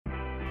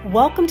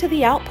Welcome to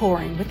The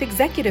Outpouring with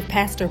Executive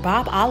Pastor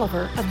Bob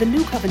Oliver of the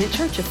New Covenant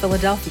Church of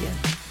Philadelphia.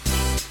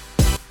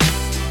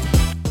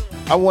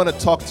 I want to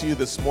talk to you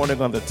this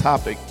morning on the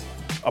topic,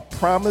 a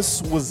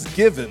promise was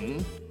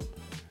given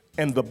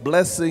and the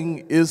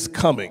blessing is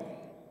coming.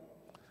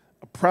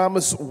 A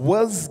promise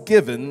was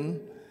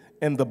given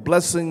and the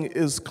blessing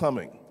is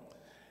coming.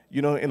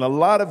 You know, in a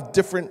lot of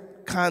different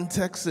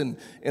contexts and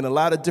in a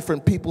lot of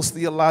different people's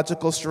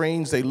theological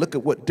strains, they look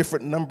at what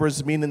different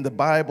numbers mean in the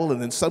Bible,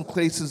 and in some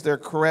places they're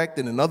correct,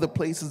 and in other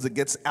places it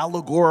gets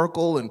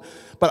allegorical.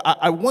 But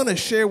I want to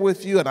share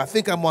with you, and I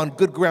think I'm on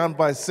good ground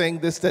by saying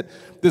this, that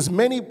there's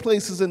many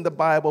places in the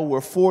Bible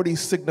where 40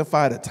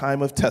 signified a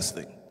time of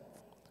testing.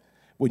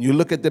 When you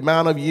look at the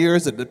amount of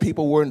years that the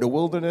people were in the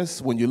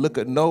wilderness, when you look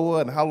at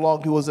Noah and how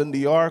long he was in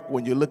the ark,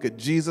 when you look at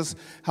Jesus,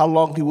 how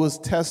long he was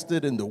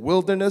tested in the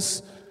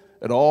wilderness,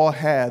 it all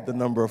had the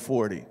number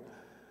 40.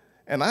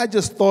 And I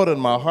just thought in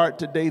my heart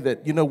today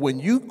that, you know, when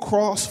you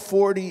cross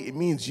 40, it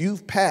means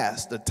you've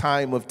passed the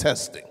time of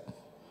testing.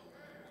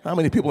 How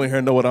many people in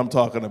here know what I'm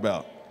talking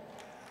about?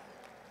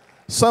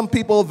 Some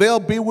people, they'll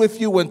be with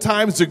you when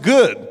times are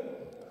good,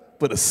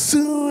 but as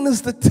soon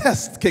as the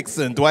test kicks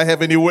in, do I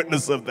have any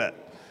witness of that?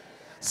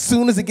 As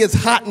soon as it gets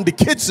hot in the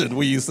kitchen,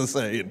 we used to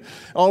say, and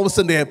all of a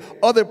sudden they have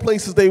other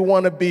places they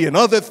want to be and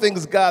other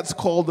things God's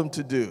called them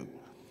to do.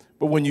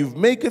 But when you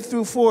make it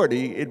through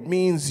 40, it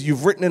means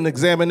you've written an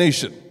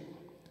examination.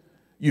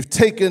 You've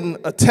taken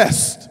a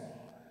test.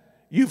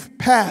 You've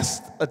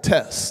passed a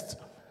test.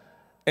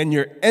 And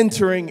you're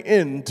entering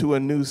into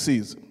a new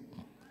season.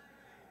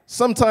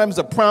 Sometimes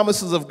the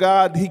promises of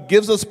God, He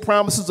gives us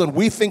promises and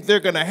we think they're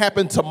going to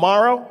happen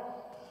tomorrow.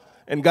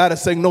 And God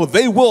is saying, no,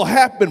 they will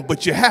happen,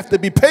 but you have to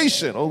be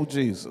patient. Oh,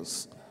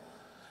 Jesus.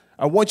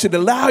 I want you to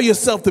allow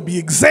yourself to be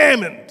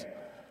examined,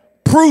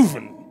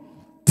 proven,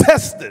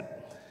 tested.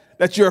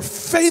 That your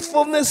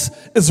faithfulness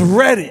is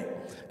ready,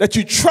 that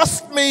you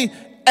trust me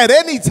at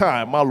any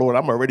time. My Lord,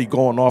 I'm already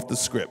going off the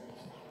script.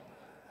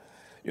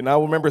 You know,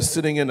 I remember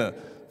sitting in a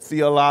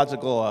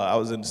theological, I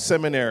was in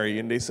seminary,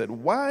 and they said,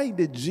 why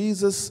did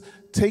Jesus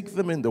take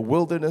them in the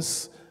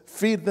wilderness,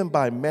 feed them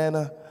by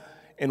manna,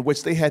 in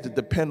which they had to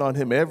depend on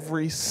Him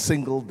every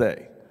single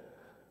day?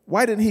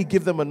 Why didn't He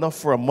give them enough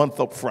for a month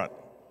up front?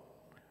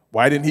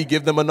 Why didn't He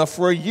give them enough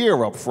for a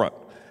year up front?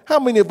 How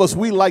many of us,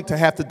 we like to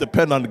have to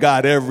depend on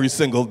God every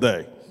single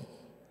day?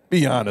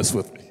 Be honest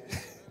with me.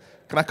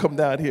 Can I come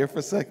down here for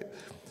a second?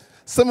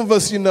 Some of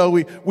us, you know,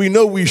 we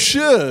know we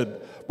should,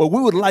 but we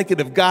would like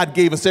it if God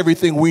gave us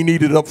everything we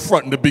needed up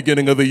front in the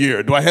beginning of the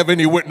year. Do I have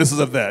any witnesses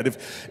of that?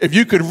 If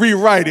you could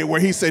rewrite it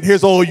where He said,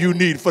 here's all you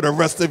need for the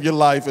rest of your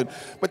life.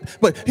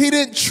 But He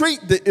didn't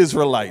treat the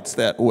Israelites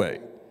that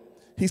way.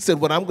 He said,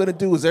 what I'm going to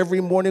do is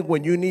every morning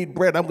when you need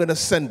bread, I'm going to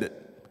send it.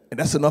 And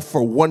that's enough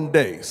for one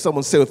day.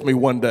 Someone say with me,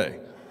 one day.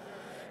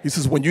 He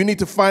says, when you need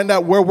to find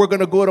out where we're going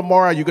to go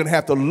tomorrow, you're going to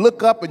have to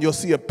look up and you'll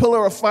see a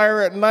pillar of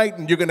fire at night,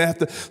 and you're going to have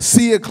to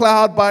see a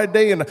cloud by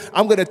day. And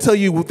I'm going to tell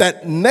you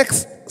that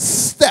next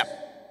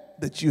step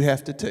that you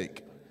have to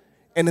take.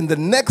 And in the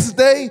next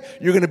day,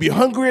 you're going to be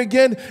hungry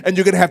again, and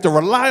you're going to have to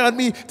rely on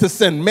me to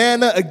send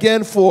manna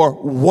again for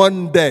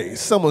one day.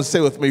 Someone say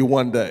with me,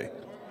 one day.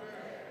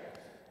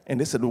 And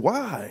they said,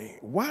 why?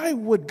 Why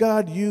would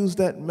God use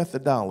that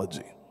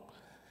methodology?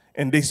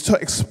 And they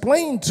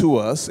explained to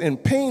us in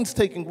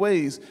painstaking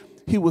ways,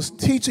 He was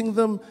teaching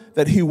them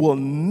that He will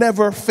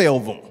never fail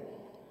them.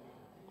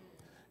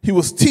 He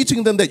was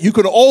teaching them that you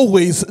could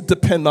always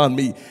depend on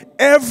me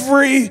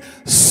every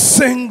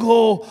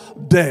single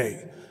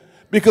day.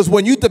 Because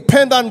when you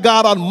depend on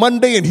God on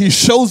Monday and He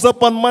shows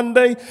up on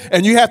Monday,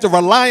 and you have to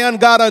rely on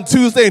God on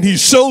Tuesday and He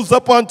shows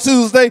up on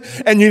Tuesday,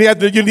 and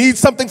you need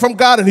something from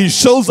God and He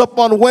shows up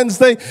on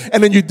Wednesday,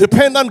 and then you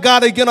depend on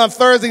God again on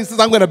Thursday. He says,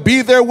 I'm going to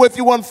be there with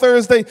you on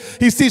Thursday.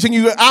 He's teaching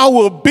you, I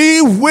will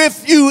be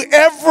with you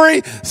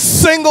every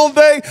single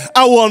day.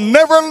 I will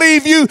never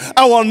leave you.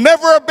 I will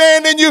never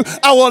abandon you.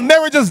 I will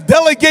never just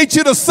delegate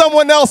you to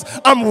someone else.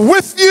 I'm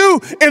with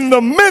you in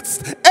the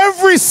midst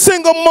every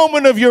single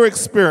moment of your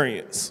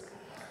experience.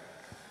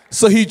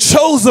 So He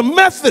chose a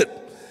method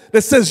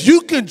that says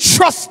you can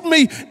trust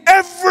me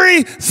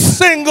every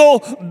single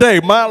day.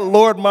 My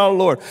Lord, my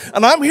Lord.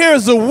 And I'm here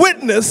as a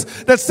witness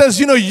that says,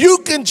 you know, you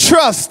can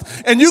trust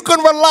and you can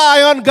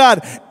rely on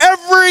God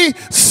every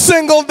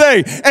single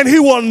day, and He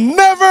will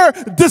never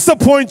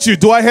disappoint you.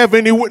 Do I have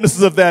any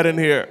witnesses of that in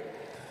here?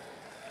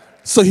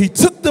 So He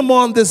took them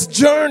on this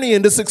journey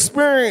and this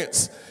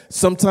experience.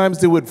 Sometimes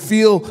they would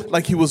feel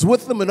like He was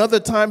with them, and other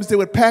times they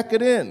would pack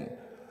it in.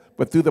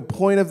 But through the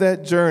point of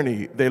that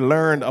journey, they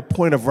learned a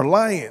point of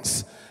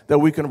reliance that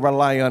we can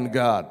rely on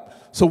God.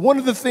 So one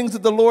of the things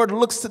that the Lord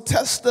looks to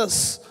test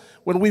us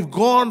when we've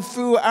gone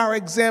through our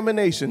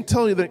examination,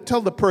 tell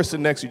the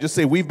person next to you, just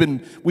say, we've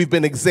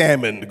been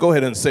examined. Go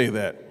ahead and say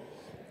that.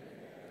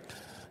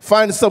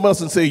 Find someone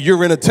else and say,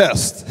 you're in a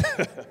test.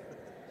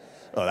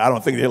 Oh, I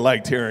don't think they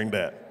liked hearing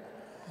that.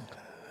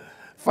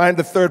 Find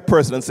the third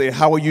person and say,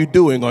 how are you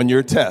doing on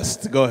your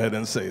test? Go ahead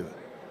and say that.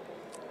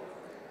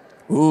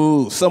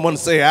 Ooh, someone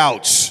say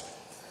ouch.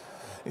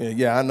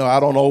 Yeah, I know I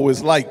don't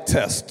always like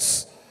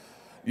tests.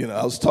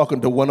 I was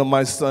talking to one of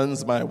my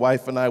sons, my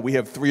wife and I, we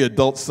have 3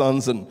 adult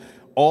sons, and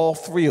all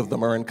 3 of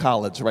them are in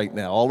college right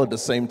now, all at the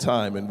same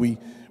time, and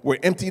we're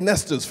empty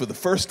nesters for the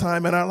first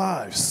time in our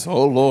lives.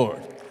 Oh,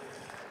 Lord.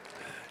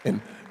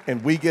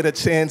 And we get a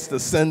chance to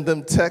send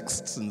them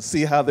texts and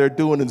see how they're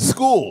doing in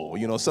school.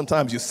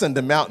 Sometimes you send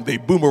them out and they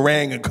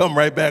boomerang and come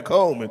right back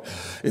home.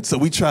 And so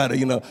we try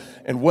to,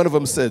 and one of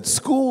them said,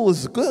 school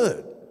is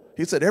good.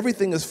 He said,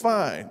 everything is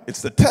fine.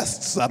 It's the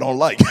tests I don't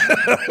like.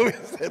 We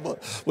said,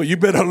 well, you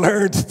better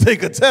learn to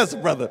take a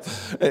test, brother.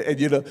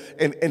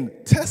 And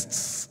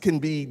tests can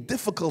be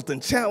difficult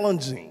and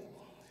challenging,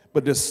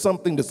 but there's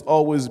something that's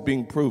always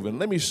being proven.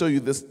 Let me show you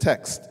this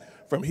text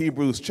from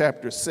Hebrews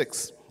chapter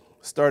 6,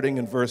 starting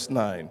in verse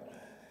 9.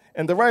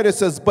 And the writer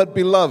says, but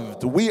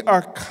beloved, we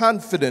are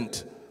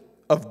confident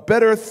of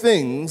better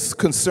things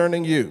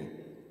concerning you.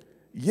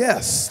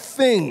 Yes,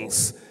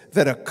 things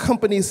that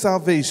accompany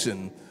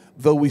salvation,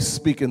 though we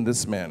speak in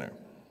this manner.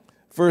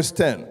 Verse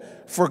 10,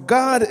 for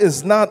God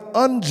is not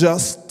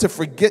unjust to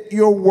forget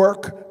your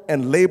work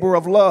and labor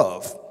of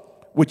love,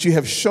 which you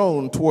have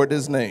shown toward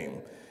his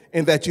name,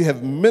 in that you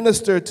have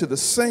ministered to the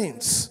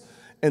saints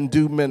and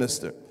do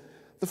minister.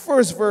 The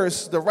first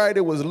verse, the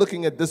writer was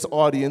looking at this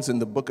audience in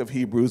the book of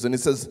Hebrews, and he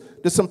says,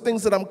 there's some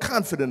things that I'm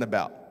confident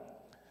about.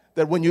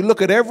 That when you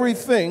look at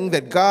everything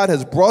that God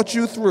has brought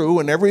you through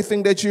and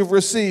everything that you've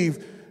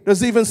received,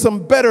 there's even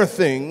some better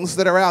things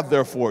that are out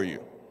there for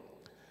you.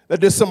 That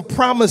there's some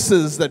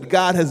promises that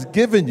God has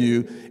given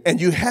you,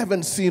 and you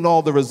haven't seen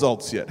all the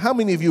results yet. How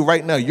many of you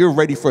right now, you're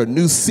ready for a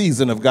new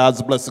season of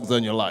God's blessings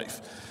in your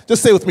life?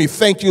 Just say with me,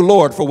 thank you,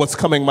 Lord, for what's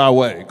coming my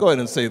way. Go ahead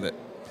and say that.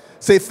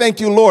 Say, thank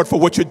you, Lord, for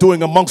what you're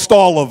doing amongst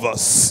all of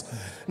us.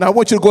 Now, I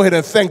want you to go ahead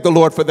and thank the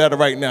Lord for that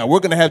right now.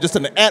 We're going to have just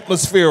an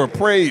atmosphere of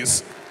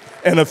praise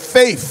and of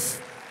faith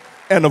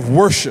and of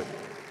worship.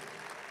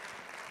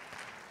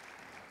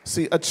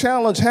 See, a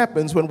challenge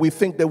happens when we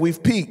think that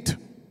we've peaked.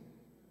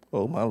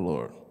 Oh, my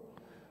Lord.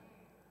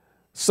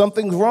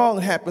 Something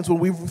wrong happens when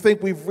we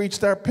think we've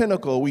reached our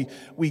pinnacle.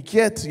 We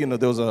get,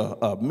 there was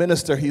a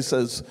minister, he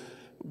says,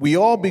 we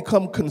all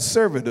become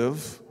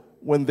conservative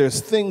when there's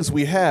things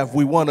we have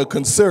we want to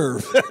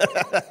conserve.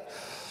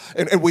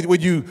 and when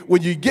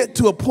you get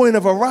to a point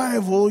of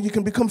arrival, you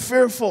can become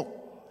fearful.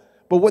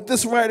 But what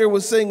this writer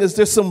was saying is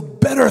there's some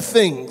better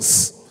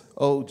things.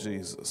 Oh,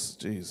 Jesus,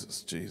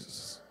 Jesus,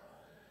 Jesus.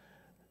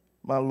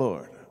 My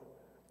Lord.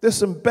 There's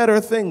some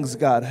better things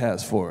God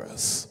has for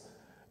us.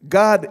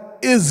 God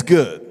is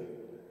good.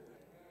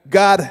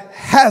 God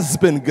has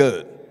been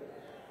good.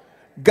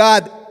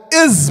 God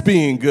is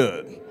being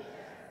good.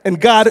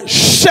 And God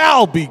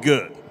shall be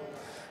good.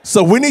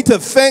 So we need to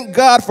thank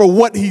God for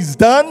what he's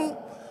done,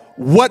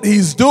 what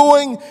he's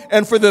doing,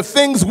 and for the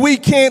things we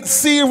can't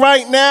see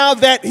right now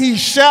that he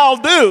shall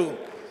do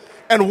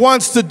and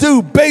wants to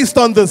do based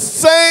on the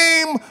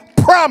same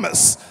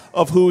promise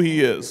of who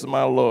he is,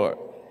 my Lord.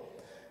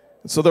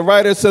 So the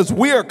writer says,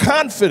 we are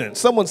confident.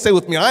 Someone say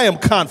with me, I am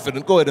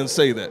confident. Go ahead and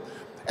say that.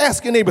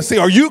 Ask your neighbor, say,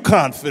 are you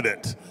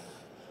confident?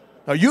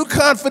 Are you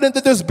confident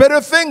that there's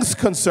better things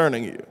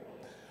concerning you?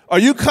 Are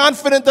you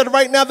confident that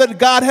right now that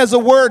God has a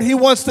word he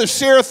wants to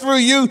share through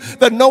you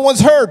that no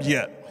one's heard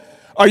yet?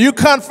 Are you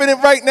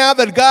confident right now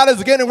that God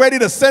is getting ready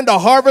to send a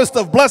harvest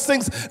of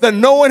blessings that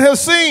no one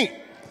has seen?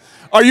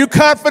 Are you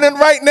confident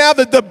right now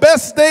that the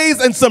best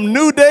days and some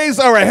new days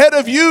are ahead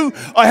of you,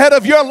 ahead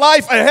of your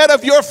life, ahead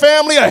of your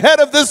family, ahead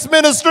of this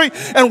ministry,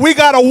 and we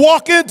got to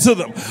walk into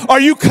them?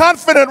 Are you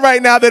confident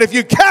right now that if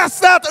you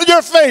cast out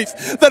your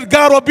faith, that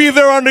God will be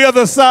there on the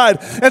other side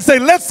and say,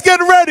 let's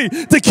get ready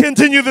to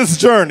continue this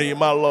journey,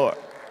 my Lord?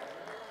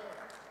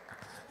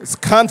 It's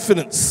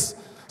confidence.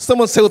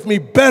 Someone say with me,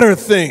 better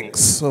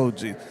things. Oh,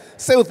 gee.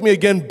 Say with me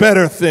again,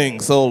 better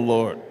things, oh,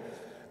 Lord.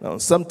 Now,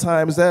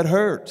 sometimes that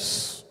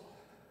hurts.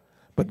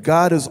 But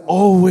God is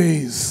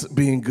always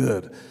being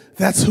good.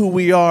 That's who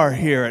we are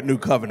here at New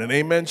Covenant.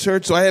 Amen,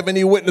 church? Do I have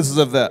any witnesses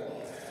of that?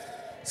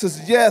 It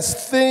says,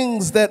 yes,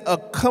 things that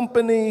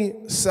accompany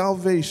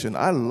salvation.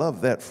 I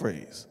love that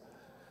phrase.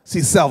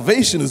 See,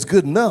 salvation is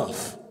good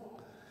enough.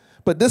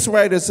 But this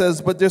writer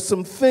says, but there's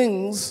some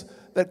things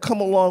that come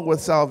along with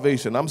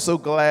salvation. I'm so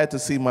glad to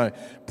see my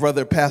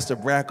brother, Pastor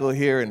Brackle,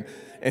 here.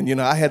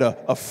 And I had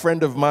a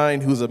friend of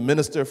mine who's a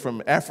minister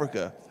from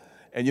Africa.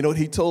 And you know what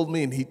he told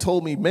me? And he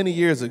told me many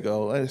years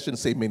ago, I shouldn't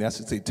say many, I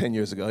should say 10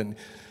 years ago. And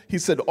he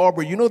said,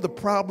 Aubrey, you know the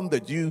problem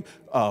that you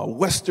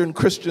Western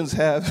Christians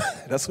have?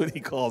 That's what he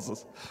calls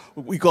us.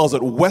 We calls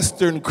it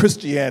Western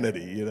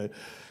Christianity.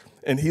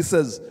 And he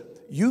says,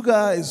 you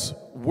guys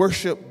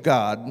worship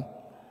God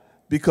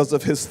because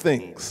of his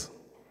things.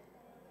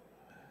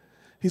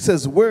 He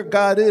says, where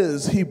God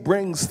is, he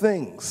brings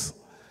things.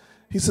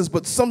 He says,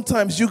 but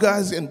sometimes you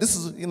guys, and this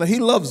is, he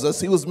loves us.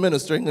 He was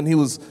ministering, and he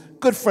was a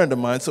good friend of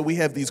mine, so we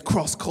have these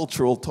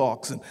cross-cultural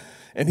talks.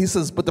 And he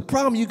says, but the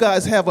problem you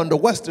guys have on the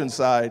Western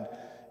side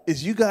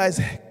is you guys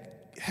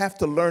have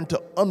to learn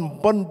to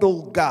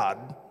unbundle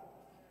God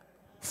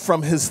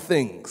from his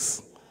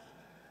things.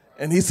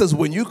 And he says,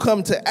 when you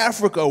come to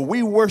Africa,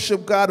 we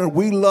worship God and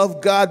we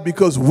love God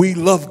because we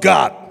love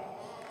God.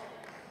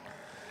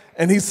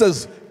 And he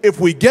says, if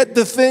we get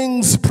the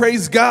things,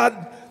 praise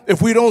God.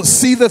 If we don't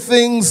see the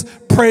things,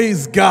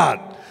 praise God.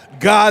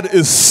 God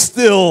is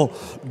still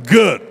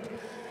good.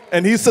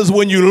 And he says,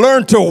 when you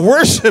learn to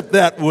worship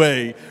that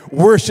way,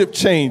 worship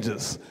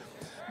changes.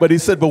 But he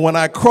said, but when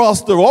I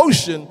cross the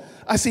ocean,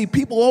 I see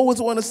people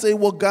always want to say,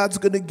 well, God's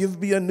going to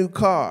give me a new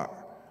car.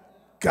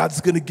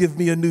 God's going to give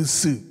me a new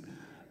suit.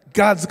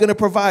 God's going to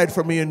provide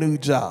for me a new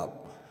job.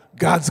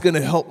 God's going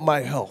to help my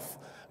health.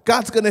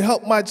 God's going to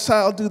help my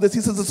child do this. He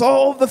says, it's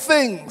all the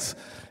things.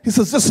 He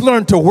says, just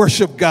learn to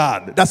worship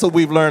God. That's what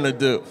we've learned to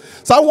do.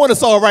 So I want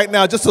us all right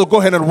now just to go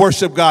ahead and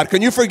worship God.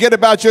 Can you forget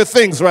about your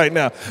things right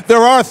now?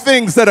 There are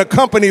things that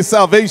accompany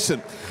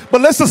salvation. But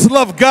let's just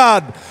love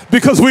God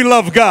because we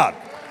love God.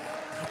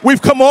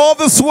 We've come all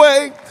this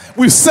way.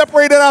 We've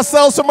separated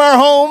ourselves from our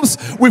homes.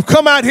 We've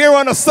come out here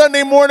on a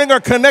Sunday morning or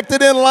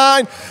connected in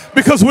line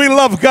because we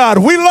love God.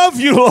 We love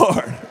you,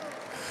 Lord.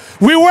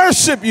 We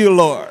worship you,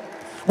 Lord.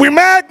 We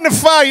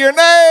magnify your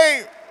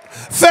name.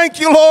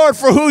 Thank you, Lord,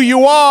 for who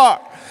you are.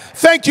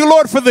 Thank you,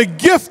 Lord, for the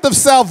gift of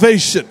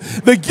salvation,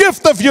 the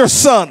gift of your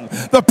Son,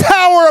 the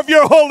power of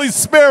your Holy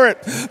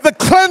Spirit, the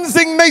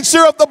cleansing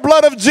nature of the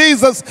blood of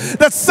Jesus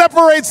that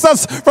separates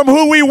us from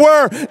who we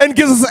were and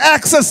gives us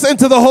access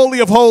into the Holy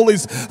of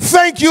Holies.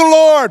 Thank you,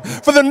 Lord,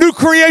 for the new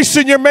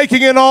creation you're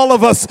making in all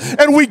of us,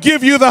 and we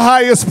give you the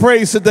highest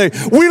praise today.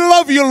 We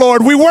love you,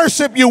 Lord. We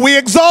worship you. We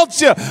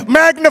exalt you,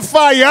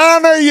 magnify you,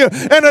 honor you,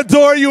 and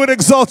adore you and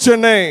exalt your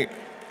name.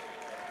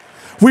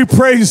 We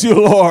praise you,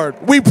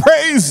 Lord. We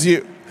praise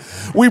you.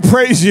 We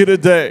praise you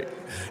today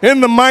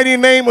in the mighty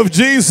name of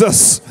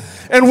Jesus.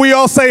 And we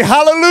all say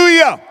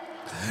hallelujah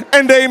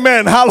and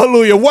amen.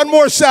 Hallelujah. One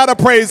more shout of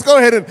praise. Go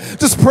ahead and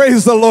just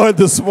praise the Lord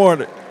this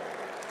morning.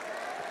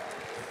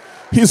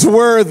 He's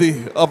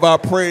worthy of our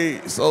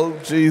praise. Oh,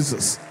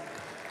 Jesus.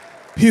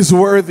 He's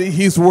worthy.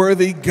 He's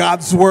worthy.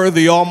 God's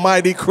worthy.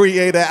 Almighty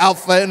Creator,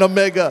 Alpha and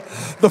Omega,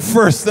 the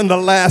first and the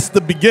last,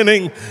 the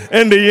beginning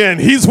and the end.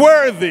 He's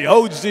worthy.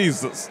 Oh,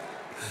 Jesus.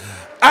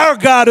 Our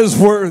God is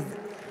worthy.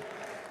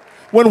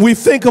 When we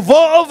think of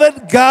all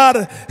that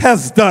God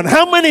has done,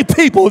 how many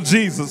people,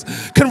 Jesus,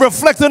 can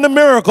reflect on the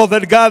miracle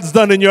that God's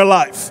done in your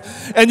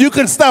life? And you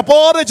can stop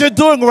all that you're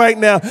doing right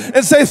now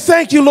and say,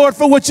 thank you, Lord,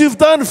 for what you've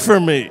done for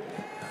me.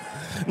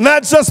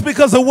 Not just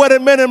because of what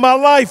it meant in my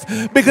life,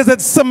 because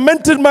it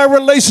cemented my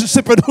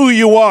relationship with who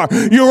you are.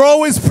 You're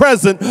always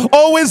present,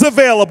 always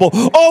available,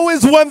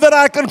 always one that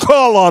I can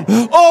call on,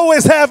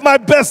 always have my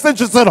best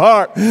interest at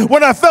heart.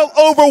 When I felt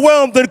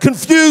overwhelmed and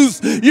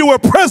confused, you were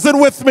present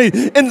with me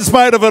in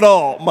spite of it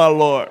all, my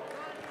Lord.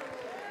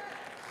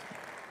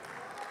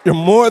 You're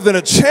more than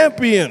a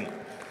champion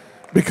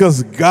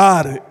because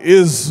God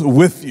is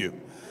with you.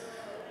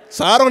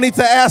 So I don't need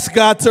to ask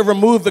God to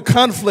remove the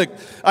conflict.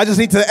 I just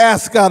need to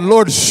ask God,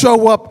 Lord,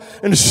 show up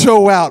and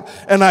show out,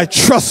 and I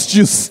trust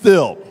you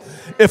still.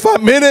 If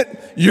I'm in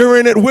it, you're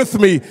in it with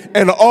me,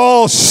 and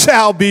all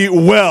shall be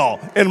well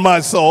in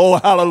my soul. Oh,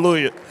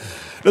 hallelujah.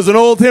 There's an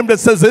old hymn that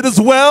says, it is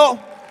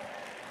well.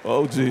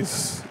 Oh,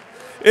 Jesus.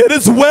 It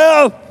is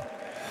well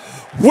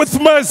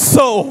with my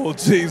soul,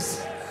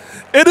 Jesus.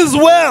 It is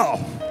well.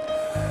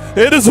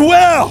 It is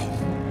well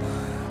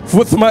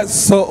with my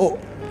soul.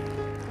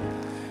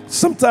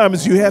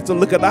 Sometimes you have to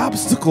look at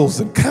obstacles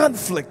and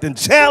conflict and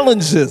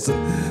challenges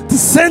and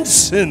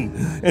dissension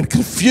and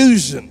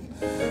confusion.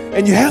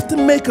 And you have to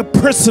make a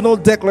personal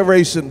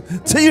declaration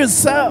to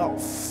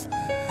yourself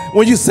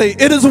when you say,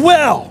 it is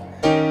well.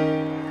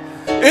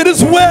 It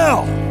is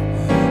well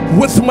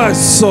with my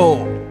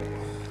soul.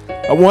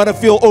 I want to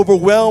feel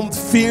overwhelmed,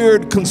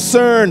 feared,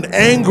 concerned,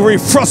 angry,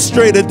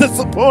 frustrated,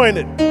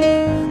 disappointed.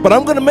 But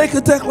I'm going to make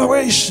a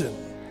declaration.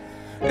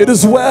 It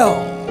is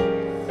well.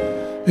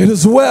 It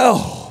is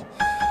well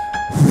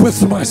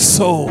with my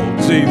soul,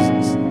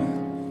 Jesus.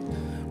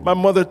 My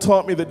mother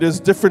taught me that there's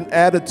different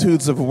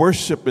attitudes of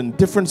worship and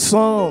different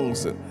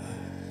songs.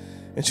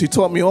 And she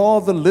taught me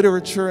all the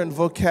literature and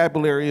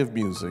vocabulary of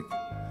music.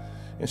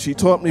 And she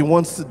taught me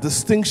once the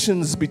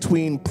distinctions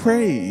between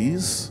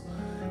praise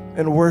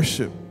and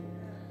worship.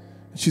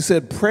 She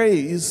said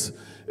praise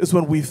is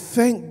when we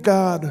thank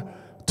God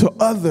to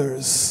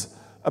others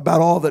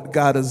about all that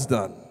God has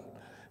done.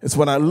 It's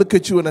when I look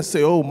at you and I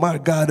say, oh, my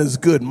God is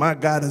good. My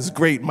God is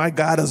great. My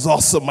God is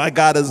awesome. My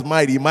God is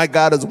mighty. My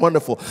God is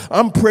wonderful.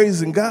 I'm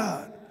praising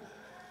God.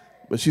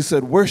 But she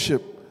said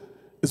worship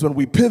is when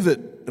we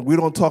pivot and we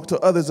don't talk to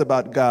others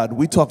about God.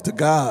 We talk to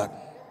God.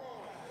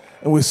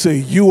 And we say,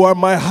 you are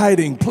my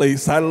hiding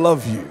place. I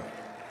love you.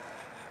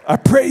 I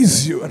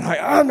praise you and I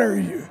honor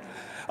you.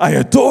 I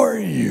adore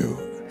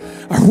you.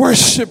 I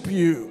worship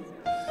you.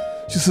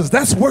 She says,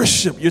 that's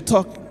worship. You're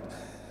talking.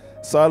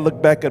 So I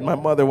looked back at my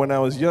mother when I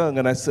was young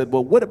and I said,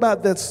 well, what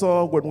about that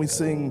song when we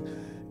sing,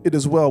 it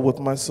is well with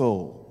my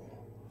soul?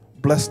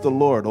 Bless the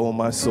Lord, oh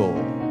my soul.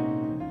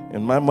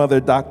 And my mother,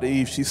 Dr.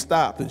 Eve, she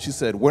stopped and she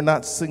said, we're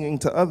not singing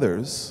to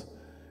others.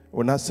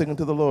 We're not singing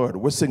to the Lord.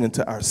 We're singing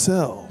to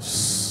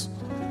ourselves.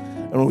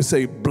 And when we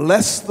say,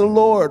 bless the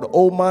Lord,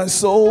 oh my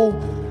soul,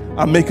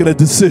 I'm making a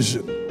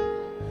decision.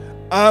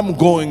 I'm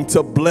going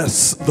to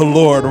bless the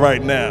Lord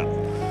right now.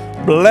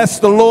 Bless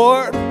the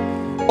Lord,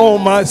 oh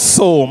my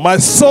soul. My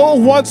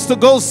soul wants to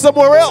go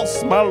somewhere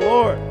else, my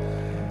Lord.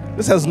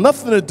 This has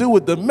nothing to do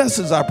with the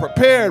message I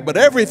prepared, but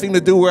everything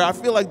to do where I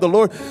feel like the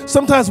Lord,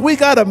 sometimes we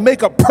got to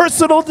make a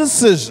personal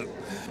decision.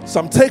 So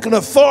I'm taking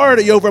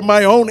authority over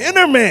my own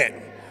inner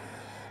man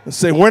and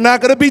saying, we're not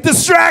going to be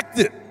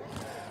distracted.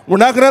 We're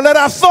not going to let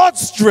our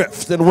thoughts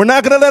drift, and we're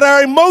not going to let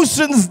our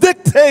emotions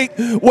dictate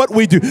what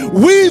we do.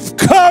 We've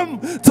come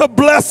to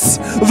bless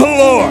the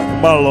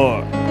Lord, my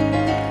Lord.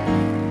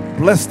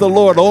 Bless the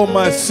Lord, oh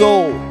my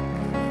soul,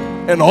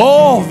 and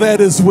all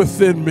that is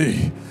within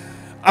me.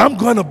 I'm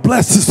going to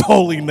bless his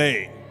holy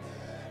name.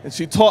 And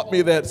she taught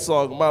me that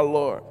song, my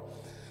Lord.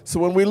 So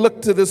when we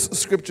look to this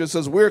scripture, it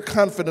says we're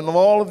confident of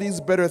all of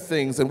these better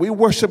things, and we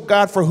worship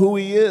God for who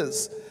he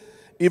is,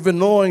 even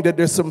knowing that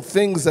there's some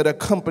things that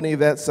accompany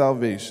that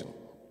salvation.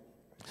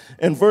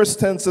 And verse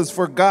 10 says,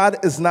 for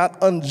God is not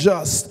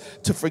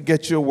unjust to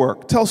forget your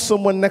work. Tell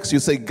someone next to you,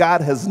 say,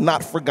 God has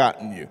not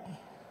forgotten you.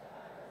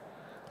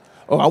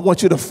 Oh, I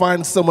want you to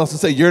find someone else and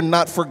say, you're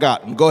not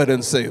forgotten. Go ahead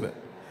and say that.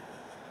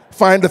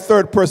 Find a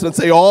third person and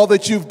say, all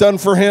that you've done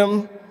for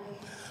him,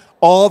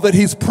 all that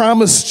he's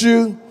promised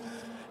you,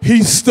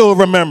 he still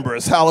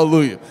remembers.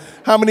 Hallelujah.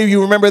 How many of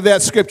you remember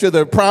that scripture?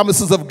 The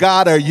promises of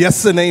God are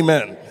yes and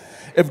amen.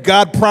 If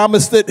God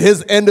promised it,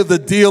 his end of the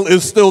deal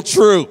is still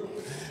true.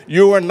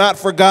 You are not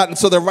forgotten.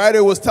 So the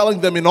writer was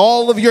telling them in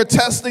all of your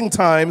testing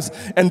times,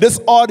 and this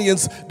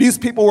audience, these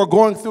people were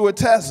going through a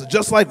test,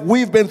 just like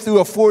we've been through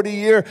a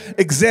 40-year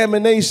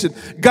examination.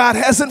 God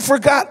hasn't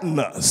forgotten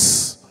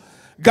us.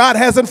 God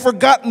hasn't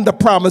forgotten the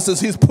promises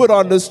he's put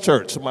on this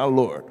church, my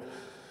Lord.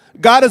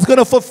 God is going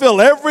to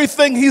fulfill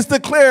everything he's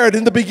declared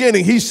in the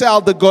beginning. He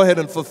shall go ahead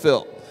and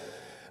fulfill.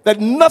 That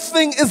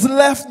nothing is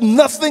left,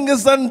 nothing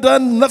is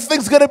undone,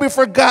 nothing's going to be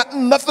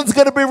forgotten, nothing's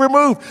going to be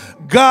removed.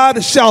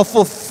 God shall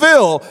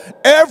fulfill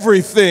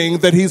everything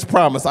that he's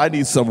promised. I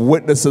need some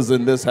witnesses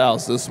in this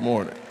house this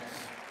morning.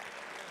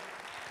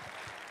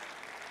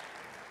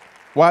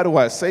 Why do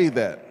I say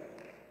that?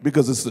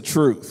 Because it's the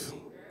truth.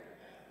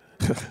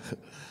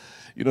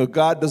 You know,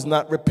 God does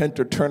not repent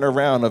or turn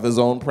around of his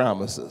own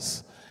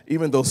promises,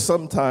 even though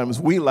sometimes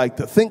we like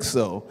to think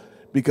so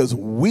because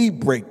we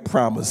break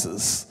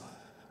promises.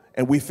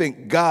 And we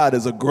think God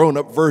is a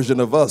grown-up version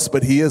of us,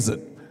 but he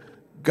isn't.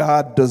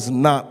 God does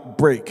not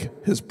break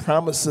his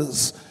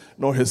promises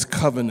nor his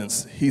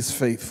covenants. He's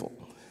faithful.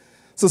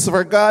 So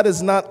for God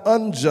is not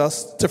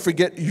unjust to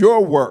forget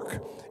your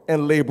work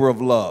and labor of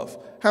love.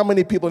 How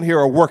many people in here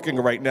are working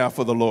right now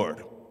for the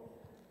Lord?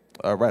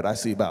 All right, I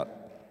see about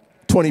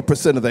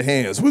 20% of the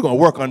hands. We're going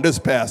to work on this,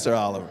 Pastor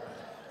Oliver.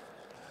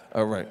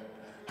 All right.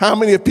 How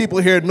many of people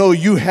here know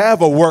you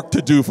have a work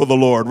to do for the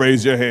Lord?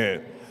 Raise your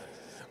hand.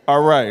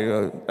 All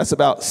right, that's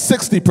about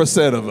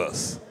 60% of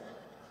us.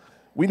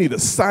 We need a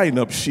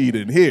sign-up sheet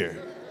in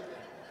here.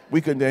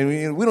 We don't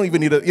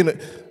even need a,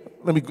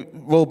 let me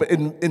roll back.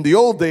 In the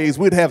old days,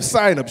 we'd have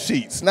sign-up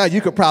sheets. Now you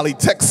could probably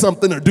text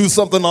something or do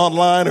something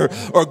online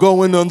or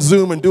go in on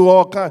Zoom and do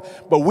all kinds.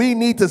 But we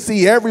need to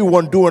see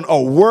everyone doing a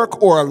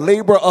work or a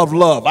labor of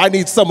love. I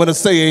need someone to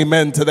say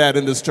amen to that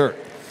in this church.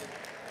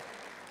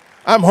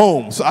 I'm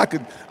home, so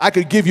I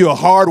could give you a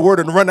hard word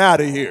and run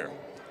out of here.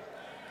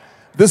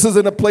 This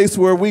isn't a place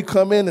where we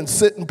come in and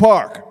sit and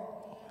park.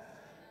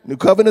 New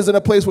Covenant isn't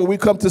a place where we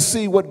come to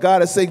see what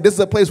God is saying. This is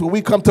a place where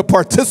we come to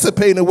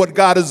participate in what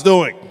God is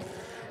doing.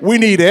 We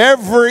need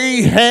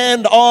every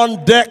hand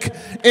on deck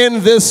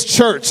in this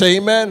church,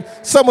 amen?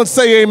 Someone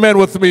say amen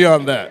with me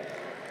on that.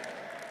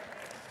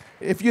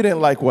 If you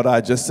didn't like what I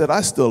just said,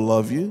 I still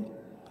love you.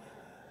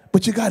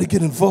 But you got to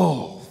get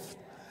involved.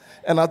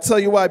 And I'll tell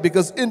you why.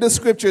 Because in the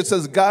scripture it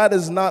says God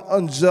is not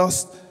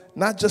unjust,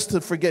 not just to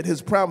forget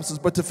his promises,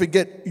 but to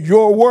forget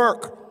your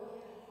work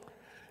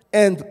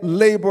and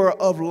labor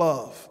of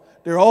love.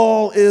 There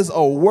all is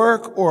a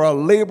work or a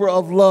labor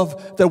of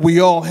love that we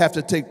all have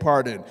to take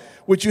part in,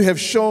 which you have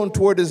shown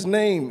toward his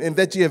name, and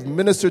that you have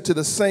ministered to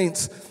the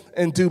saints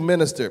and do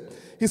minister.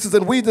 He says,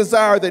 and we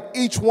desire that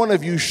each one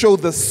of you show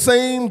the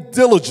same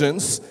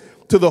diligence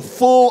to the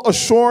full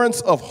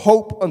assurance of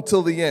hope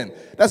until the end.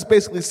 That's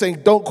basically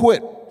saying don't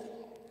quit.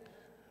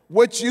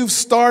 What you've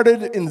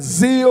started in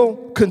zeal,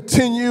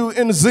 continue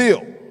in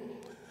zeal.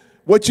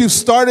 What you've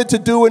started to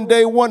do in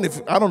day one,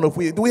 I don't know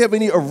if do we have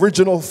any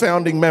original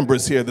founding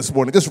members here this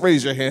morning? Just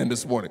raise your hand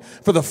this morning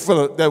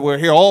that we're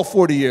here all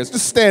 40 years.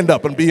 Just stand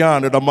up and be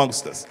honored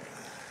amongst us.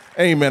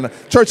 Amen.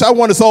 Church, I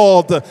want us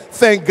all to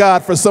thank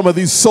God for some of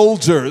these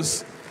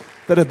soldiers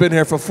that have been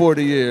here for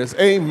 40 years.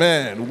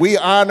 Amen. We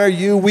honor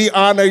you. We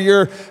honor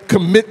your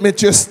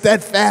commitment, your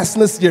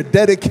steadfastness, your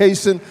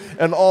dedication,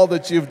 and all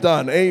that you've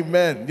done.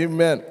 Amen.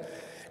 Amen.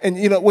 And,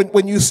 you know,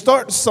 when you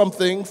start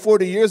something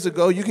 40 years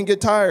ago, you can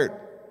get tired.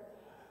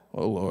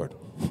 Oh, Lord.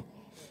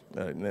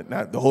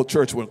 Now the whole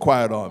church went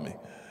quiet on me.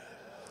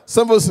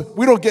 Some of us,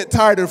 we don't get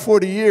tired in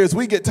 40 years.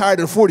 We get tired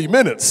in 40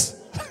 minutes.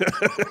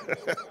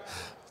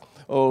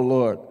 Oh,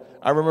 Lord.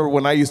 I remember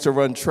when I used to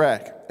run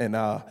track, and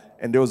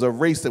there was a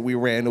race that we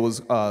ran. It was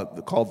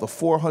called the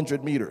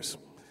 400 meters.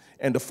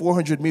 And the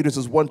 400 meters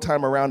is one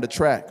time around the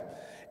track.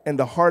 And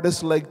the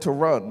hardest leg to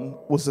run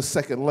was the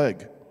second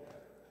leg,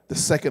 the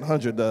second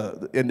 100.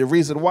 And the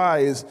reason why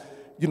is,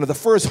 the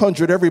first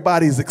 100,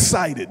 everybody's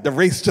excited. The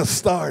race just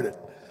started.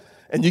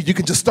 And you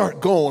can just start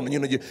going.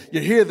 You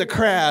hear the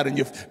crowd, and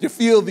you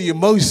feel the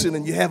emotion,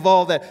 and you have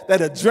all that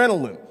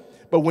adrenaline.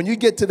 But when you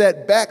get to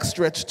that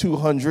backstretch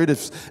 200,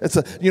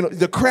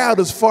 the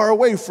crowd is far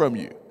away from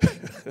you.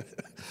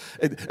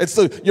 And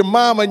so your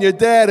mom and your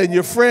dad and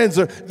your friends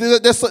they're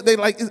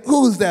like,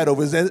 who is that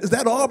over? Is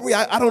that Aubrey?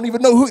 I don't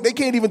even know who. They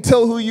can't even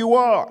tell who you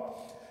are.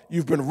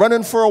 You've been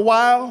running for a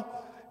while,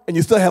 and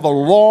you still have a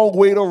long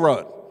way to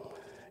run.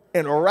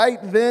 And right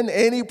then,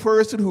 any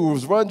person who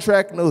has run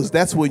track knows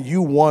that's when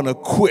you want to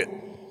quit.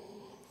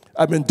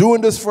 I've been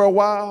doing this for a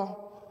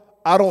while.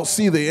 I don't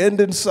see the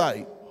end in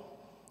sight.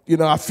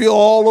 I feel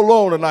all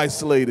alone and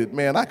isolated.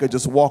 Man, I could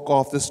just walk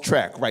off this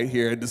track right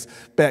here at this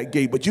back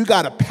gate. But you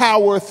got to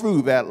power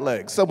through that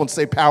leg. Someone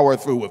say power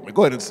through with me.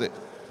 Go ahead and say it.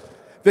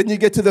 Then you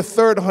get to the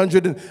third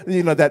 100, and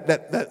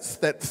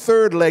that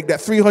third leg,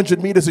 that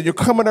 300 meters, and you're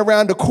coming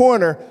around the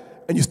corner,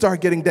 and you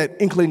start getting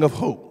that inkling of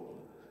hope.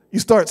 You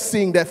start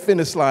seeing that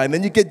finish line.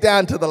 Then you get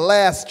down to the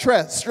last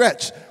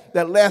stretch,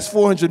 that last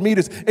 400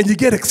 meters, and you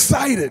get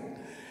excited.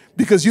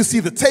 Because you see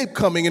the tape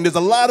coming, and there's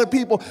a lot of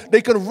people,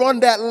 they can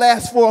run that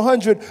last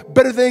 400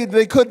 better than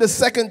they could the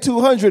second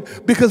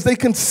 200 because they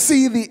can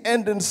see the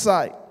end in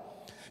sight.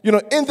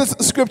 In this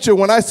scripture,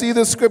 when I see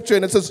this scripture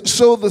and it says,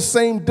 show the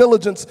same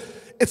diligence,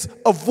 it's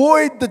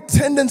avoid the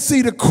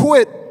tendency to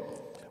quit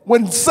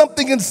when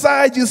something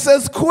inside you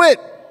says quit.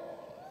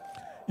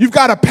 You've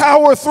got to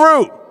power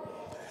through.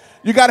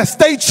 You got to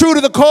stay true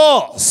to the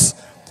cause.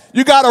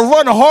 You got to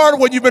run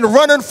hard when you've been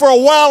running for a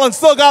while and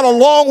still got a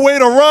long way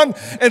to run.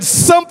 And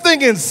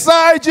something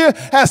inside you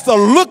has to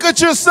look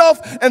at yourself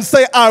and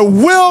say, I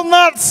will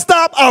not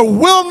stop. I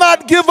will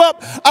not give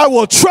up. I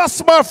will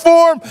trust my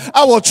form.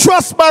 I will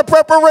trust my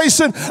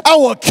preparation. I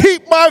will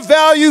keep my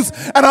values,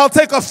 and I'll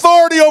take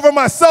authority over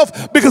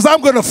myself because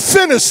I'm going to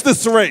finish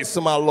this race,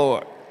 my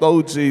Lord.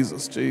 Oh,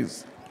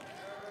 Jesus.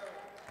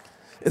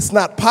 It's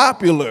not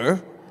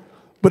popular,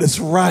 but it's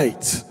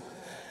right.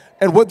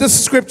 And what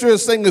this scripture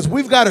is saying is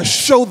we've got to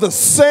show the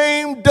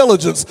same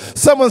diligence.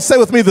 Someone say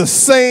with me, the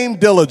same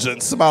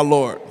diligence, my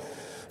Lord.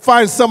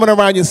 Find someone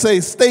around you and say,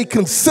 stay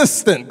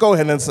consistent. Go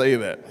ahead and say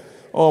that.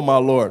 Oh, my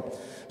Lord.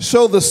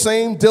 Show the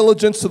same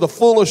diligence to the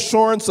full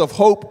assurance of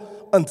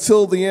hope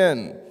until the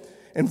end.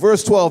 In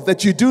verse 12,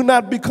 that you do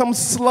not become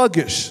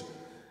sluggish.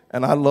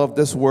 And I love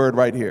this word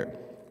right here.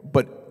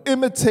 But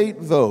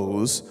imitate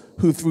those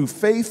who through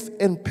faith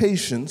and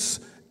patience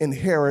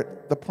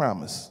inherit the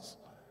promise.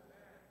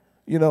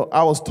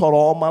 I was taught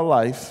all my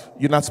life,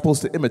 you're not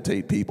supposed to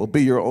imitate people,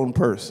 be your own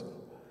person.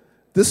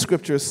 This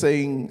scripture is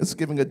saying, it's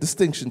giving a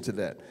distinction to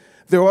that.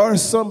 There are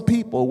some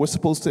people we're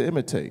supposed to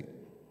imitate.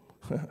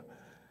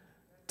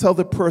 Tell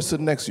the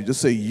person next to you,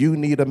 just say, you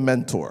need a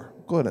mentor.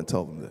 Go ahead and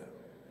tell them that.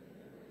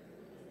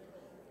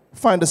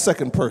 Find a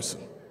second person.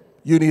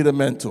 You need a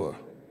mentor.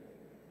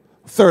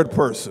 Third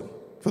person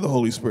for the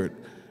Holy Spirit.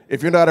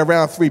 If you're not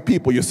around three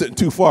people, you're sitting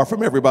too far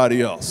from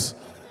everybody else.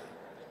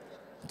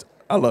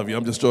 I love you.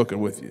 I'm just joking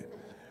with you.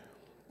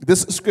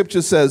 This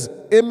scripture says,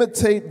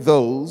 imitate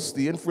those,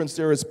 the inference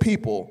there is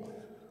people,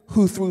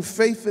 who through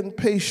faith and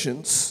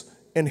patience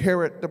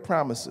inherit the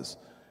promises.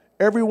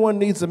 Everyone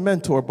needs a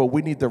mentor, but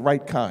we need the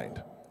right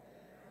kind.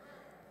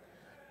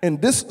 In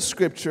this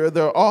scripture,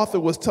 the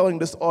author was telling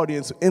this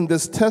audience, in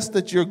this test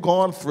that you're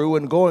going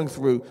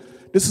through,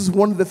 this is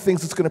one of the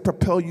things that's going to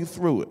propel you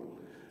through it.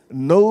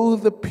 Know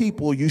the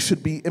people you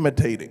should be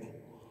imitating.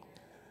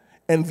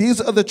 And these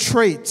are the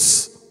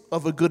traits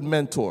of a good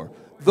mentor.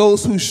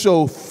 Those who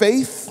show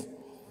faith,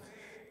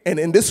 and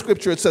in this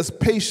scripture it says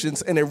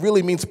patience, and it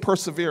really means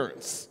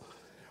perseverance.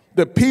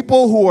 The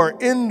people who are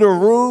in the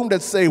room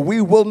that say, we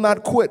will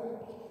not quit.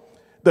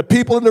 The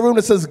people in the room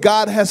that says,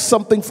 God has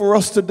something for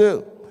us to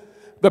do.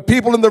 The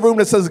people in the room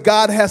that says,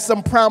 God has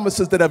some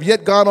promises that have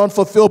yet gone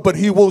unfulfilled, but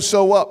he will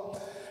show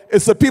up.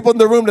 It's the people in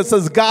the room that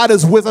says, God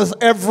is with us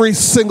every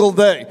single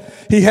day.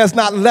 He has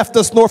not left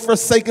us, nor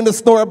forsaken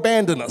us, nor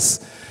abandoned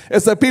us.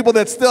 It's the people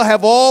that still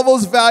have all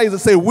those values that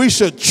say we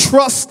should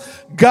trust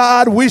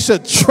God,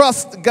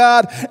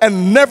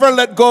 and never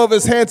let go of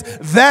his hands.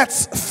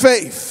 That's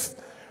faith.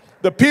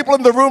 The people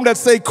in the room that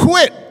say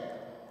quit,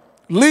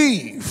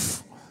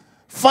 leave,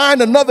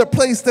 find another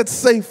place that's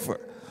safer.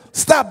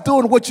 Stop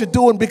doing what you're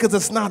doing because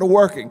it's not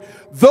working.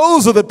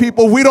 Those are the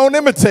people we don't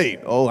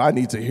imitate. Oh, I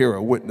need to hear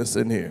a witness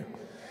in here.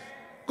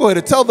 Go ahead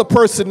and tell the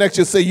person next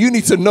to you, say you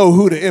need to know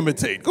who to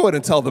imitate. Go ahead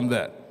and tell them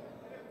that.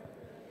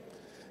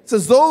 It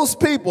says those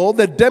people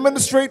that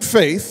demonstrate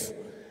faith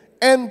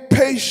and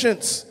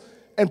patience.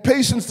 And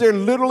patience there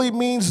literally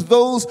means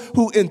those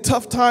who in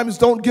tough times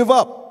don't give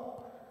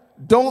up.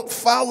 Don't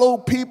follow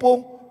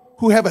people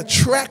who have a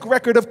track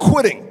record of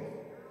quitting.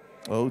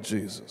 Oh,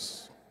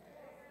 Jesus.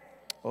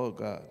 Oh,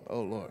 God.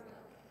 Oh, Lord.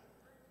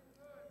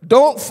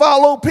 Don't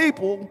follow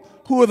people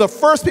who are the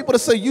first people to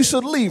say you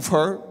should leave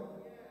her,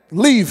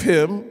 leave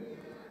him.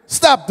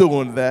 Stop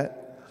doing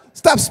that.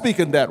 Stop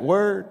speaking that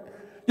word.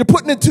 You're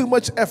putting in too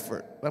much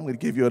effort. I'm going to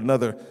give you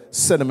another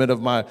sentiment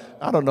of mine.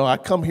 I don't know. I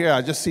come here.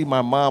 I just see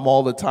my mom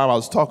all the time. I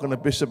was talking to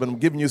Bishop, and I'm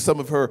giving you some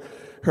of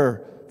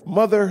her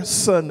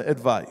mother-son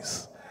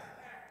advice.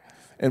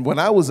 And when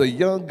I was a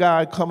young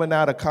guy coming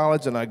out of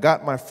college and I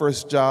got my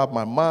first job,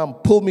 my mom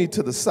pulled me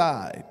to the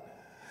side.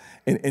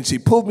 And she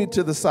pulled me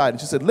to the side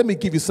and she said, let me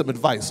give you some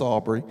advice,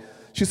 Aubrey.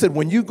 She said,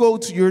 when you go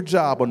to your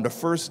job on the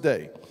first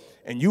day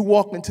and you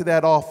walk into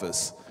that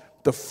office,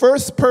 the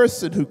first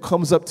person who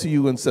comes up to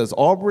you and says,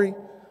 Aubrey,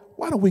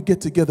 why don't we get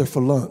together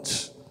for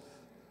lunch?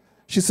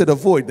 She said,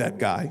 avoid that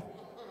guy.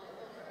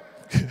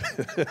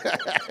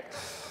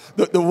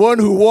 The one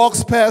who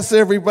walks past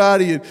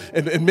everybody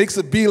and makes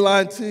a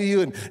beeline to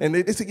you, and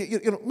they say,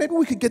 maybe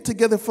we could get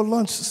together for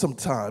lunch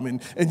sometime,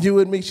 and you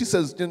and me. She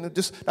says,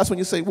 that's when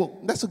you say, well,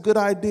 that's a good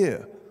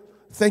idea.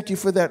 Thank you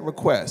for that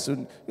request.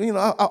 And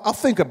I'll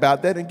think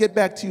about that and get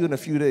back to you in a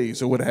few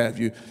days or what have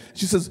you.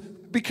 She says,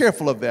 be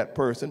careful of that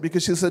person,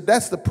 because she said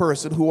that's the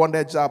person who on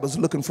that job is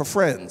looking for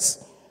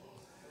friends.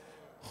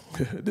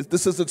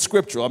 This isn't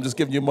scriptural. I'm just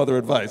giving you mother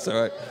advice,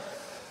 all right?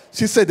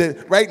 She said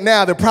that right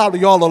now they're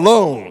probably all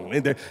alone,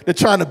 and they're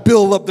trying to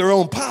build up their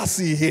own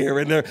posse here,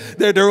 and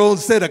they're their own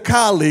set of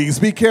colleagues.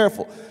 Be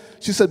careful.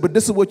 She said, but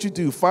this is what you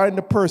do. Find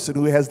the person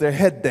who has their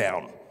head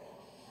down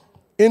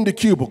in the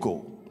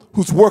cubicle,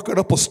 who's working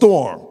up a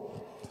storm,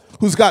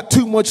 who's got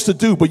too much to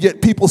do, but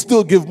yet people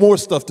still give more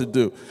stuff to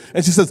do.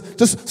 And she says,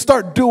 just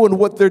start doing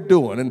what they're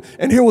doing.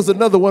 And here was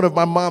another one of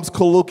my mom's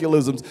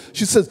colloquialisms.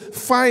 She says,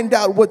 find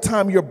out what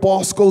time your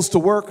boss goes to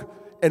work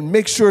and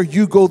make sure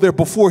you go there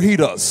before he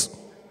does.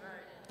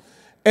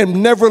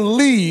 And never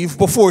leave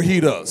before he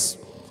does.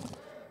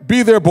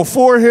 Be there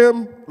before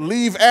him,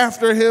 leave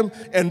after him,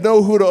 and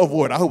know who to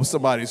avoid. I hope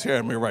somebody's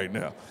hearing me right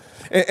now.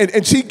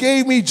 And she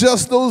gave me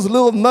just those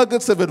little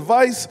nuggets of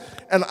advice,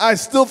 and I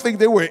still think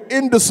they were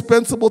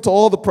indispensable to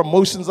all the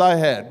promotions I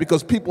had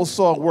because people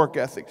saw work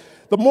ethic.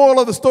 The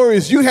moral of the story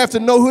is you have to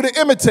know who to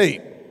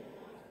imitate.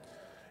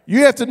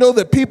 You have to know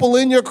that people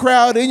in your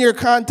crowd, in your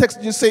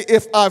context, you say,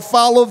 if I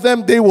follow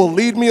them, they will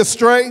lead me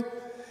astray.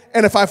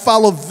 And if I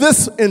follow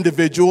this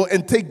individual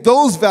and take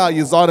those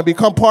values on and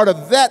become part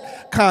of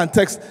that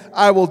context,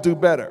 I will do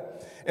better.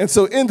 And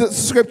so in the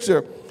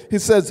scripture, he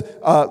says,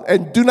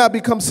 and do not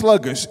become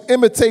sluggish.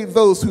 Imitate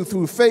those who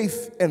through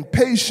faith and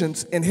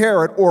patience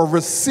inherit or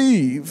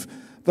receive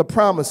the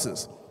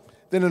promises.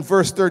 Then in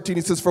verse 13,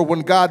 he says, for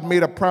when God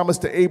made a promise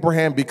to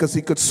Abraham because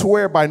he could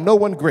swear by no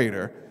one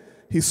greater,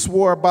 he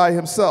swore by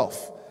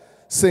himself,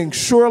 saying,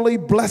 surely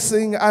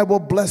blessing I will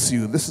bless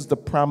you. This is the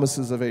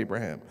promises of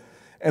Abraham.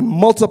 And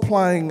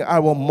multiplying, I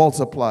will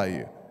multiply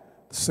you.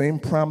 The same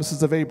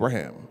promises of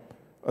Abraham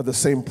are the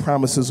same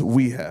promises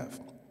we have.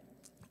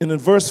 And in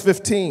verse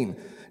 15,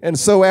 and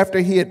so after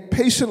he had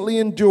patiently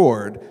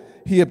endured,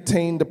 he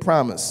obtained the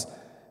promise.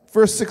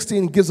 Verse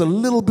 16 gives a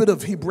little bit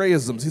of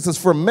Hebraisms. He says,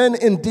 for men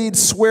indeed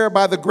swear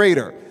by the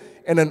greater,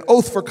 and an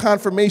oath for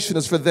confirmation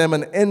is for them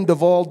an end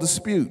of all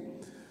dispute.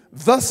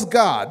 Thus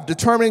God,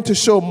 determining to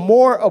show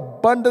more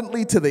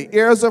abundantly to the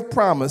heirs of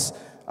promise,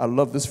 I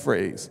love this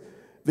phrase,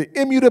 the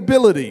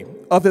immutability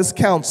of his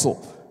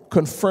counsel,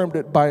 confirmed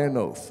it by an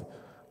oath.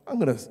 I'm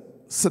going to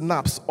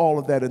synopsis all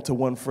of that into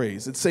one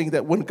phrase. It's saying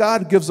that when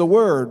God gives a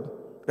word,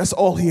 that's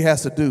all he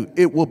has to do.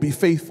 It will be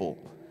faithful.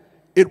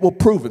 It will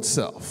prove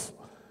itself.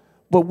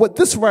 But what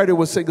this writer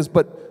was saying is,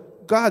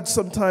 but God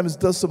sometimes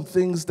does some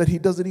things that he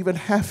doesn't even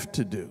have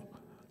to do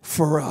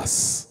for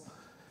us.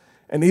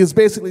 And he is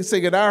basically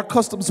saying in our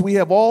customs, we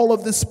have all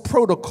of this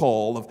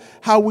protocol of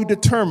how we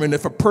determine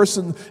if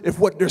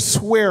what they're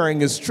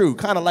swearing is true.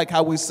 Kind of like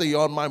how we say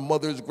on my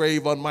mother's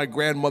grave, on my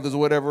grandmother's,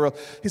 whatever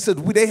else. He said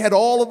they had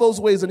all of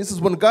those ways. And he says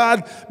when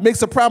God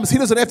makes a promise, he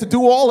doesn't have to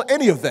do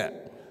any of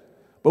that.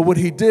 But what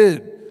he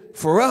did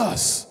for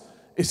us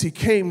is he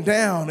came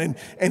down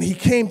and he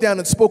came down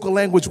and spoke a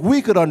language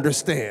we could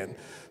understand,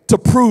 to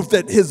prove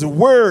that his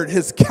word,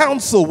 his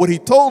counsel, what he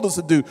told us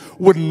to do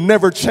would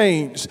never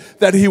change,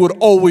 that he would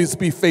always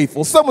be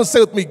faithful. Someone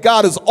say with me,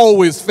 God is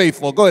always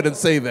faithful. Go ahead and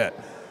say that.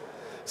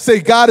 Say,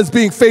 God is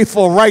being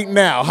faithful right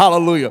now.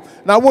 Hallelujah.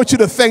 Now, I want you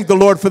to thank the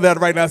Lord for that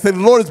right now. Say, the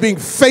Lord is being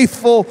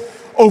faithful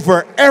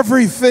over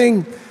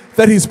everything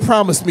that he's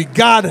promised me.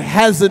 God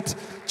hasn't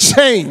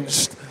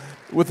changed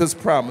with his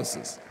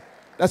promises.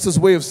 That's his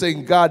way of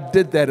saying God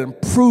did that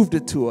and proved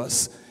it to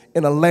us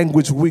in a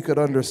language we could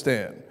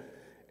understand.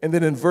 And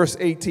then in verse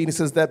 18, he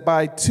says that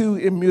by two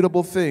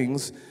immutable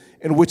things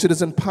in which it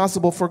is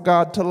impossible for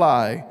God to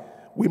lie,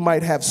 we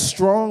might have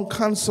strong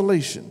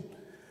consolation,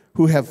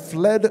 who have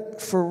fled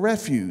for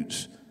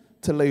refuge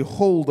to lay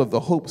hold of the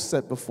hope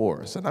set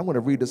before us. And I'm going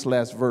to read this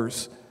last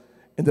verse,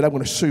 and then I'm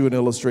going to show you an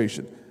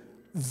illustration.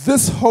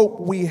 This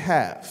hope we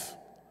have,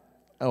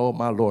 oh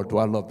my Lord, do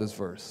I love this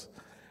verse,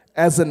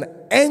 as an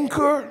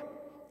anchor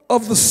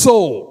of the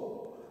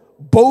soul,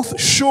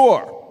 both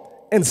sure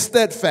and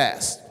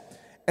steadfast,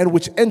 and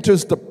which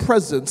enters the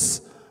presence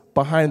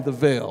behind the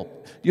veil.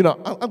 You know,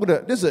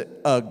 there's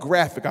a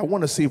graphic. I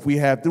want to see if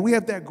do we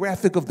have that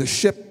graphic of the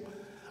ship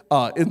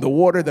in the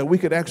water that we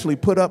could actually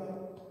put up?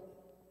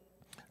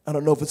 I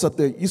don't know if it's up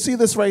there. You see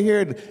this right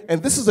here?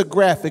 And this is a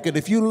graphic, and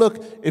if you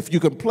look, if you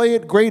can play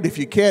it, great. If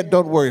you can't,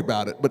 don't worry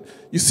about it. But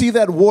you see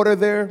that water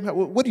there?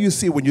 What do you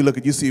see when you look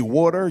at it? You see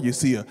water, you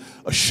see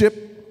a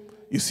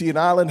ship, you see an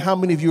island. How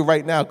many of you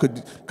right now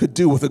could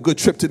do with a good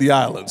trip to the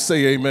island?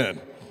 Say amen.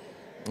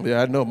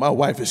 Yeah, I know. My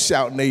wife is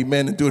shouting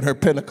amen and doing her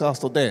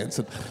Pentecostal dance.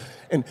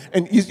 And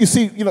you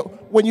see, you know,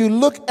 when you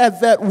look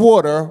at that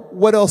water,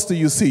 what else do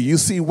you see? You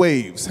see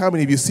waves. How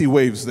many of you see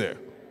waves there?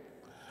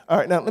 All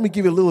right, now let me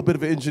give you a little bit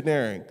of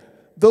engineering.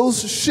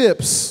 Those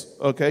ships,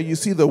 okay, you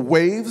see the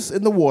waves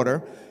in the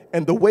water,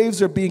 and the waves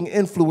are being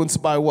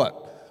influenced by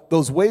what?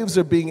 Those waves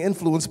are being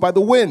influenced by the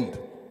wind.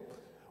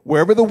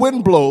 Wherever the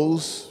wind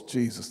blows,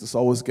 Jesus, this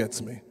always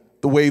gets me,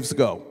 the waves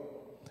go.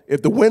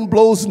 If the wind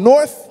blows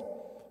north,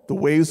 the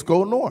waves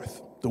go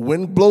north. The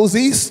wind blows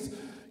east,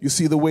 you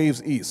see the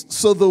waves east.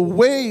 So the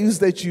waves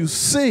that you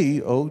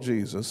see, oh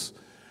Jesus,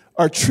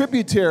 are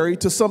tributary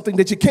to something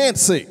that you can't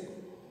see.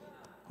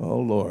 Oh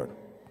Lord.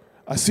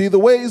 I see the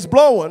waves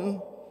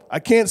blowing, I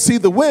can't see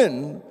the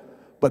wind,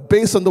 but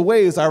based on the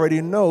waves, I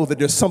already know that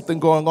there's something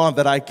going on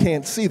that I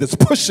can't see that's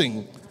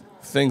pushing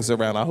things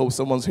around. I hope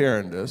someone's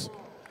hearing this.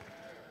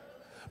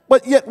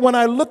 But yet, when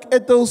I look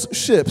at those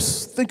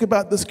ships, think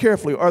about this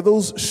carefully. Are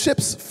those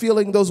ships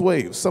feeling those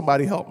waves?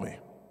 Somebody help me.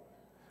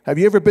 Have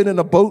you ever been in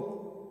a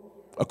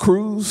boat, a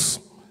cruise,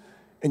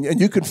 and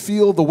you can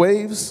feel the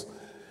waves?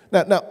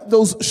 Now,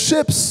 those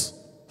ships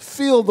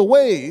feel the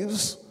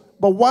waves,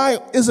 but why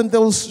isn't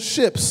those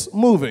ships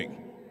moving?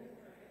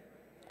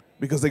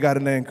 Because they got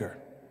an anchor.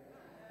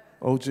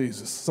 Oh,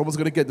 Jesus. Someone's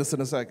going to get this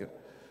in a second.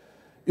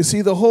 You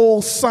see, the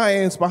whole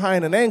science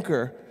behind an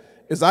anchor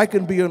is I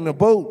can be in a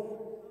boat,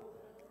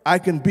 I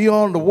can be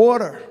on the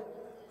water,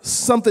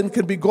 something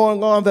can be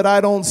going on that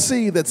I don't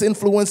see that's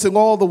influencing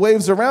all the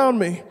waves around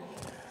me.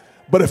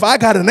 But if I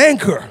got an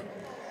anchor,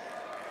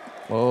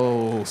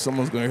 oh,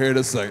 someone's going to hear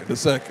this in a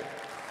second.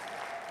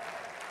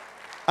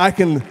 I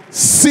can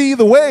see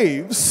the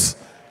waves,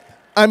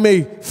 I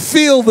may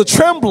feel the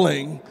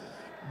trembling,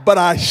 but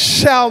I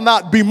shall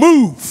not be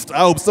moved. I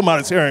hope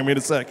somebody's hearing me in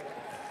a second.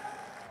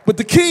 But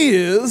the key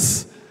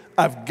is,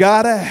 I've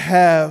got to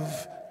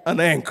have an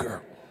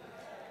anchor.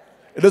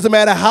 It doesn't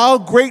matter how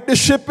great the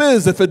ship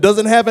is, if it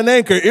doesn't have an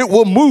anchor, it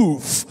will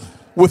move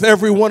with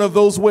every one of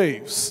those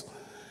waves.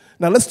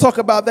 Now let's talk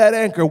about that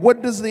anchor.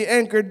 What does the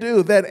anchor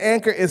do? That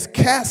anchor is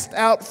cast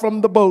out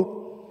from the boat.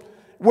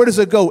 Where does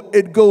it go?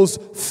 It goes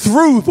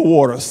through the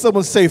water.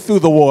 Someone say through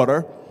the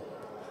water.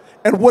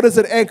 And what does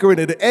it anchor in?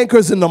 It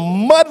anchors in the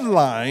mud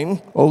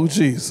line, oh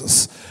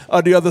Jesus,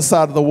 on the other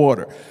side of the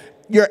water.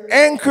 Your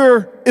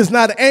anchor is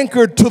not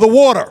anchored to the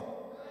water.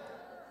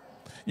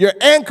 Your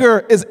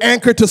anchor is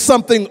anchored to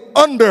something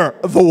under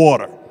the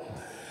water.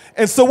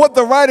 And so what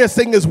the writer is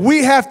saying is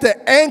we have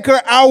to anchor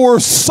our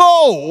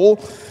soul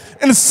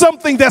in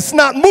something that's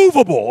not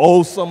movable.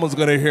 Oh, someone's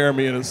going to hear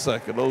me in a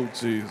second. Oh,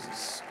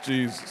 Jesus,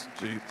 Jesus,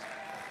 Jesus.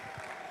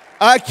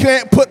 I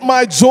can't put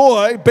my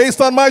joy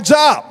based on my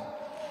job.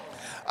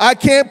 I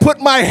can't put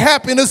my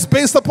happiness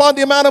based upon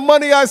the amount of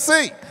money I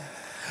see.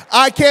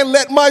 I can't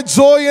let my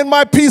joy and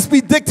my peace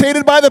be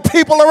dictated by the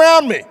people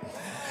around me.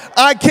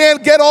 I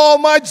can't get all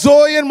my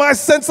joy and my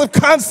sense of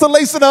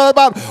consolation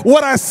about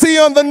what I see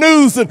on the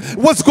news and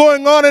what's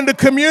going on in the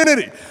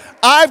community.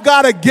 I've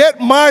got to get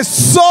my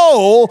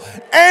soul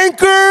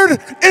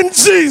anchored in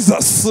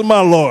Jesus,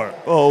 my Lord.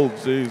 Oh,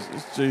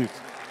 Jesus, Jesus.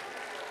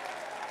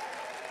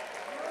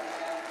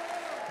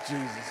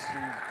 Jesus, Jesus,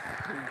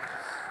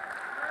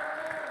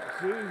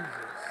 Jesus.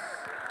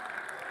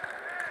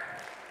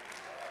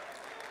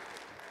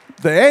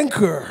 The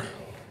anchor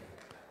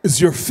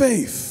is your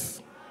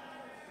faith.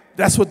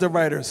 That's what the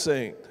writer is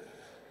saying.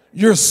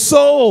 Your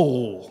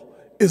soul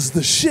is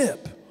the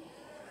ship.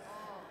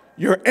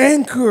 Your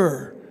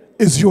anchor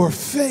is your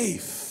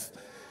faith.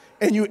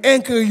 And you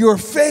anchor your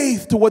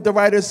faith to what the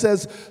writer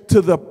says, to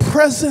the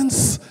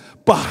presence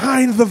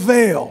behind the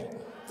veil.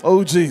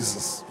 Oh,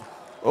 Jesus.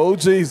 Oh,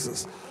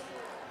 Jesus.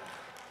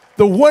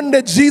 The one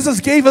that Jesus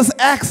gave us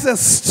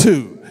access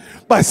to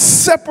by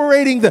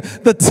separating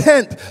the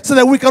tent so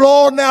that we could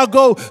all now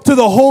go to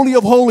the Holy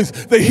of Holies.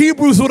 The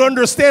Hebrews would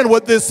understand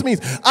what this means.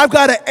 I've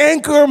got to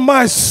anchor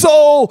my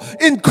soul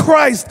in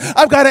Christ.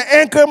 I've got to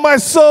anchor my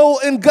soul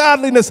in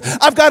godliness.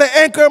 I've got to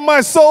anchor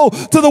my soul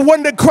to the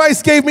one that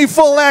Christ gave me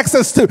full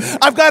access to.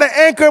 I've got to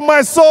anchor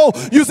my soul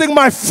using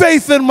my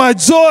faith and my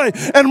joy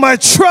and my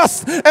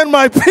trust and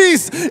my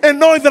peace and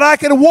knowing that I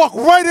can walk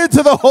right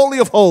into the Holy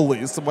of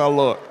Holies, my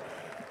Lord.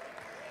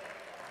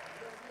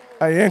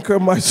 I anchor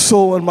my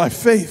soul and my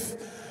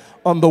faith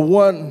on the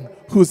one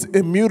who's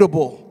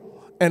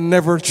immutable and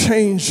never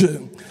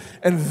changing.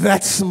 And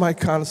that's my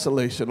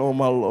consolation, oh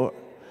my Lord.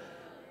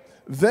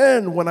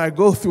 Then when I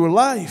go through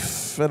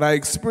life and I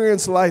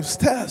experience life's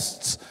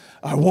tests,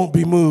 I won't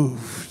be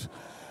moved.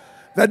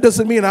 That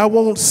doesn't mean I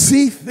won't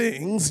see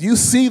things. You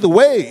see the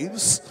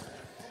waves.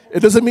 It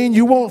doesn't mean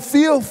you won't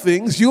feel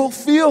things. You'll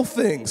feel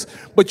things,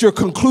 but your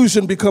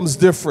conclusion becomes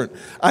different.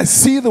 I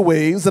see the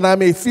waves and I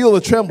may feel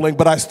the trembling,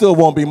 but I still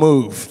won't be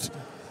moved.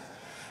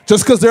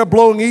 Just because they're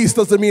blowing east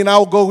doesn't mean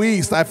I'll go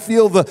east. I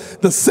feel the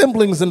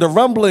simblings and the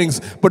rumblings,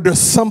 but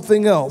there's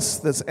something else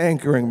that's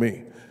anchoring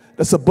me,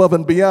 that's above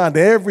and beyond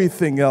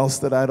everything else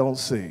that I don't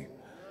see.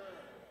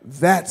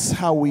 That's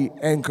how we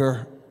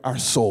anchor our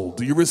soul.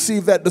 Do you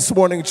receive that this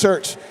morning,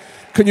 church?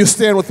 Can you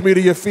stand with me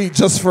to your feet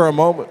just for a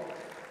moment?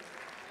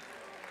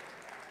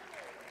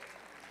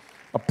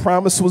 A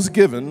promise was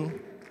given,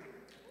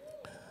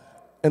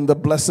 and the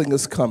blessing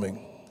is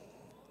coming.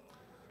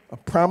 A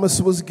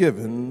promise was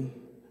given,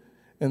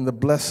 and the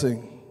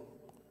blessing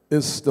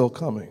is still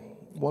coming.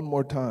 One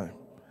more time.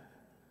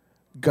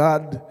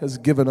 God has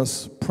given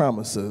us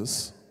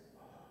promises.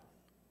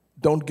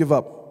 Don't give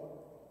up.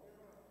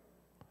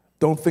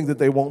 Don't think that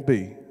they won't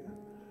be.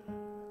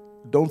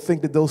 Don't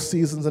think that those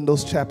seasons and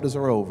those chapters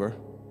are over.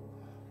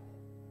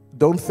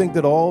 Don't think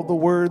that all the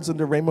words and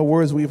the rhema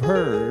words we've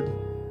heard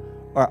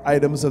are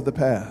items of the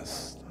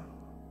past.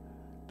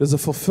 There's a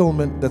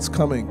fulfillment that's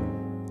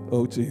coming.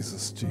 Oh,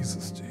 Jesus,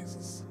 Jesus,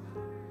 Jesus.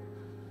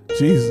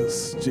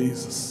 Jesus,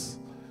 Jesus.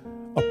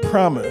 A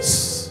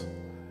promise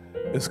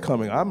is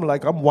coming.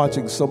 I'm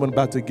watching someone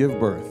about to give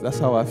birth. That's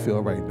how I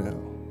feel right now.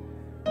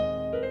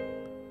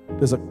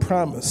 There's a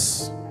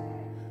promise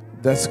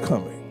that's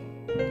coming.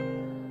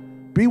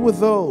 Be with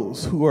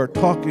those who are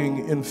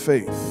talking in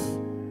faith.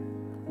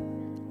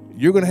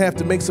 You're going to have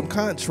to make some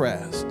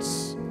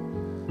contrasts.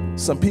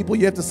 Some people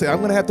you have to say, I'm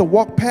going to have to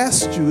walk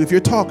past you if you're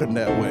talking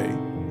that way.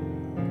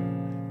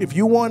 If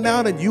you want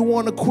out and you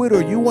want to quit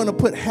or you want to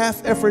put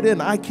half effort in,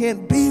 I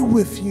can't be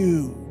with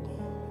you.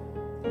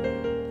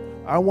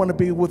 I want to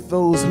be with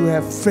those who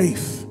have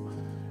faith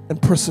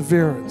and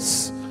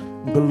perseverance,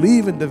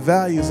 believe in the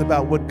values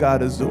about what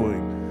God is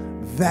doing.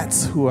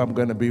 That's who I'm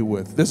going to be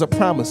with. There's a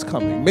promise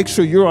coming. Make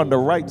sure you're on the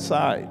right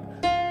side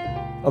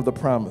of the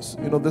promise.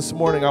 You know, this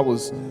morning I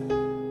was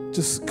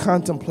just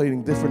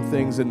contemplating different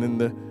things, and in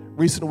the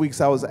recent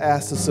weeks I was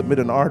asked to submit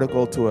an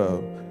article to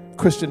a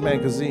Christian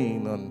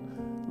magazine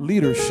on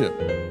leadership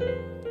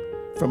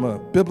from a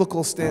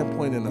biblical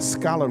standpoint and a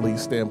scholarly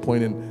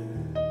standpoint.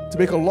 And to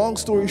make a long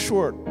story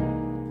short,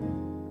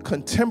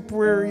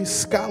 contemporary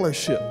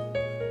scholarship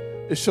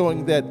is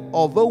showing that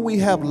although we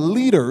have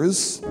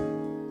leaders,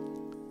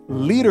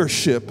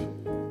 leadership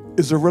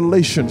is a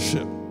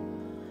relationship.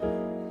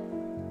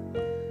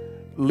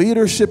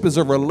 Leadership is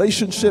a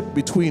relationship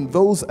between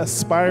those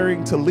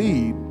aspiring to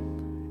lead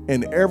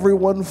and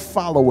everyone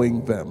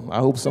following them. I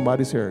hope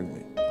somebody's hearing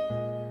me.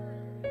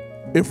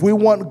 If we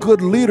want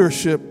good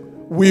leadership,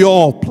 we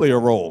all play a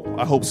role.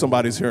 I hope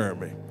somebody's hearing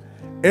me.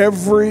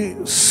 Every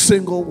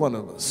single one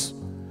of us.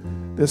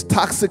 There's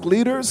toxic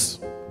leaders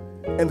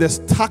and there's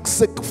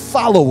toxic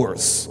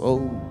followers.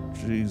 Oh,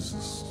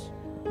 Jesus.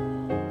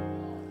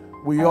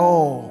 We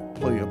all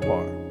play a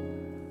part.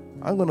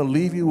 I'm going to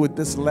leave you with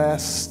this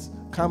last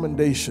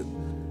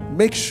commendation.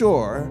 Make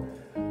sure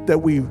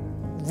that we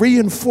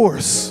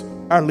reinforce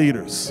our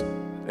leaders.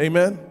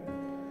 Amen?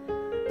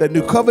 That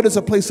New Covenant is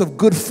a place of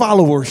good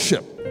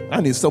followership.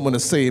 I need someone to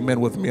say amen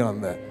with me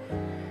on that.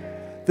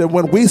 That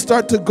when we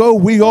start to go,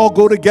 we all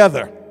go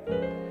together.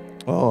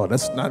 Oh,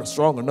 that's not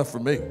strong enough for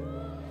me.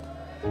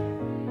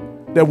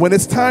 That when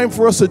it's time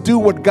for us to do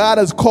what God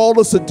has called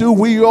us to do,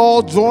 we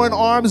all join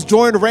arms,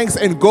 join ranks,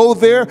 and go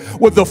there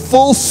with the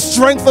full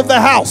strength of the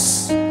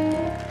house.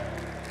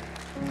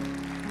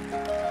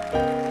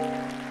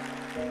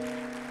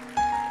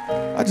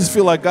 I just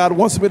feel like God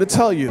wants me to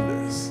tell you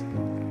this.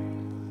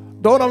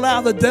 Don't allow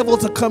the devil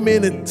to come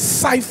in and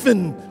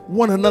siphon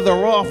one another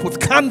off with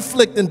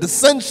conflict and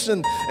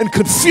dissension and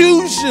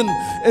confusion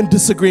and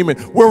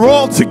disagreement. We're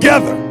all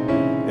together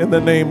in the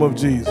name of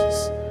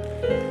Jesus.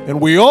 And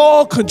we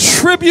all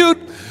contribute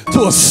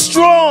to a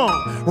strong,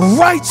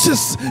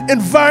 righteous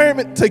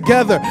environment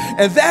together.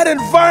 And that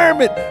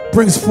environment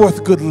brings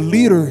forth good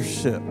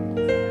leadership.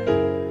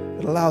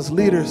 It allows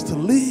leaders to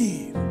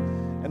lead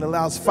and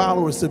allows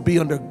followers to be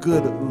under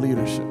good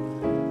leadership.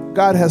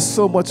 God has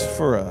so much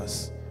for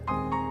us.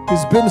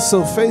 He's been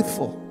so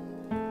faithful.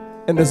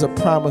 And there's a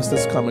promise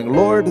that's coming.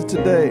 Lord,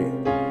 today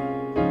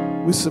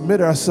we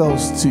submit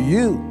ourselves to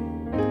you,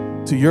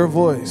 to your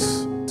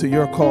voice, to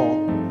your call.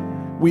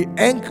 We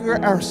anchor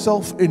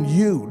ourselves in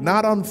you,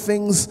 not on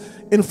things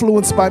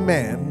influenced by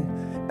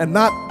man and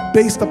not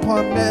based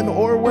upon men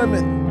or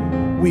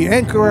women. We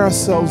anchor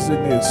ourselves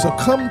in you. So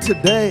come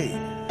today,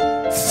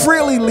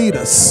 freely lead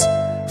us,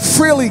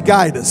 freely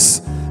guide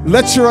us.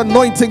 Let your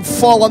anointing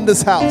fall on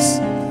this house.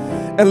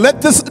 And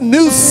let this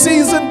new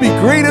season be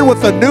greeted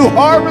with a new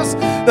harvest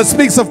that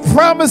speaks of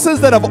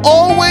promises that have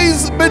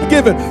always been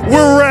given.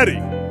 We're ready.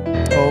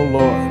 Oh,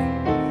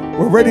 Lord.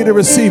 We're ready to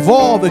receive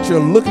all that you're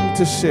looking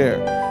to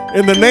share.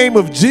 In the name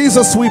of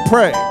Jesus, we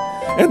pray.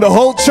 And the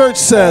whole church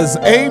says,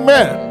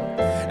 amen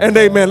and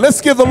amen.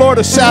 Let's give the Lord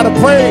a shout of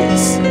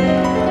praise.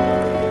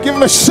 Give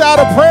him a shout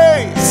of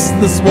praise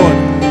this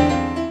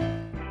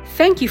morning.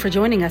 Thank you for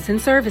joining us in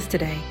service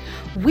today.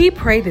 We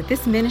pray that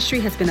this ministry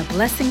has been a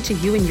blessing to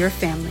you and your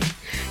family.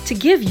 To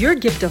give your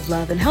gift of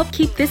love and help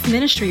keep this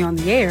ministry on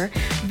the air,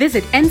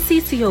 visit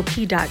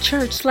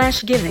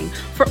nccop.church/giving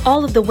for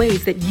all of the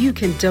ways that you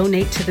can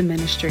donate to the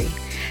ministry.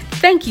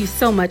 Thank you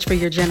so much for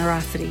your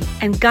generosity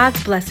and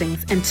God's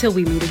blessings until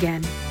we meet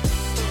again.